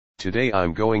Today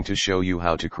I'm going to show you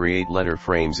how to create letter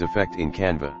frames effect in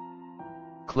Canva.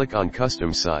 Click on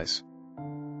Custom Size.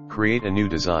 Create a new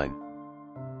design.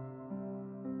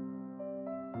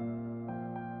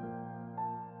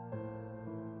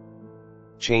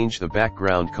 Change the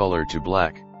background color to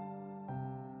black.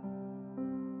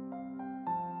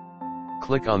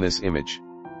 Click on this image.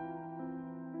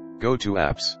 Go to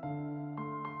Apps.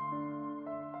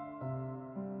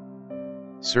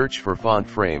 Search for font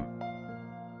frame.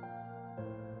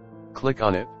 Click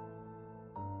on it.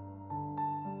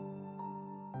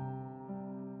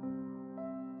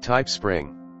 Type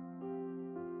spring.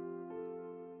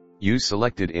 Use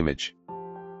selected image.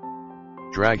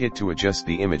 Drag it to adjust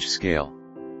the image scale.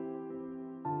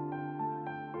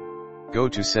 Go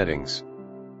to Settings.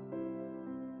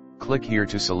 Click here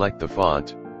to select the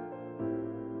font.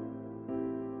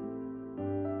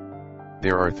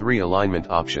 There are 3 alignment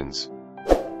options.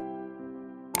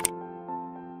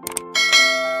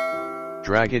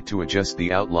 Drag it to adjust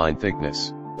the outline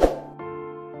thickness.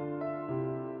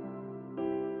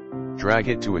 Drag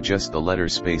it to adjust the letter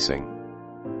spacing.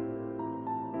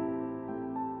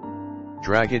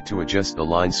 Drag it to adjust the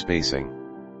line spacing.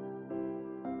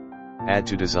 Add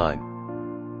to design.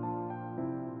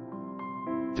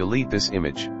 Delete this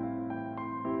image.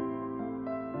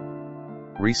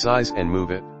 Resize and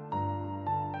move it.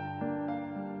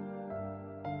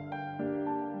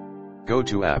 Go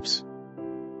to Apps.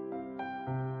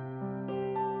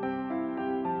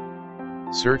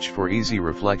 Search for Easy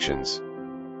Reflections.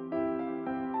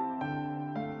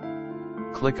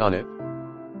 Click on it.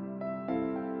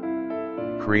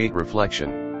 Create reflection.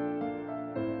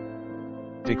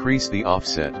 Decrease the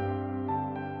offset.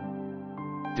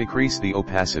 Decrease the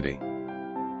opacity.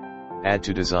 Add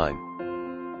to design.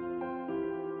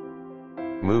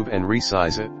 Move and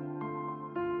resize it.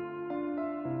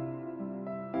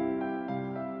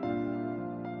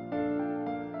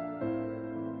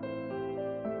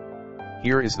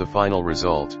 Here is the final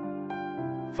result.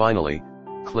 Finally,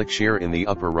 click share in the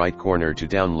upper right corner to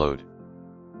download.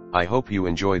 I hope you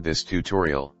enjoyed this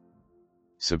tutorial.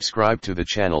 Subscribe to the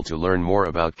channel to learn more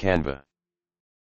about Canva.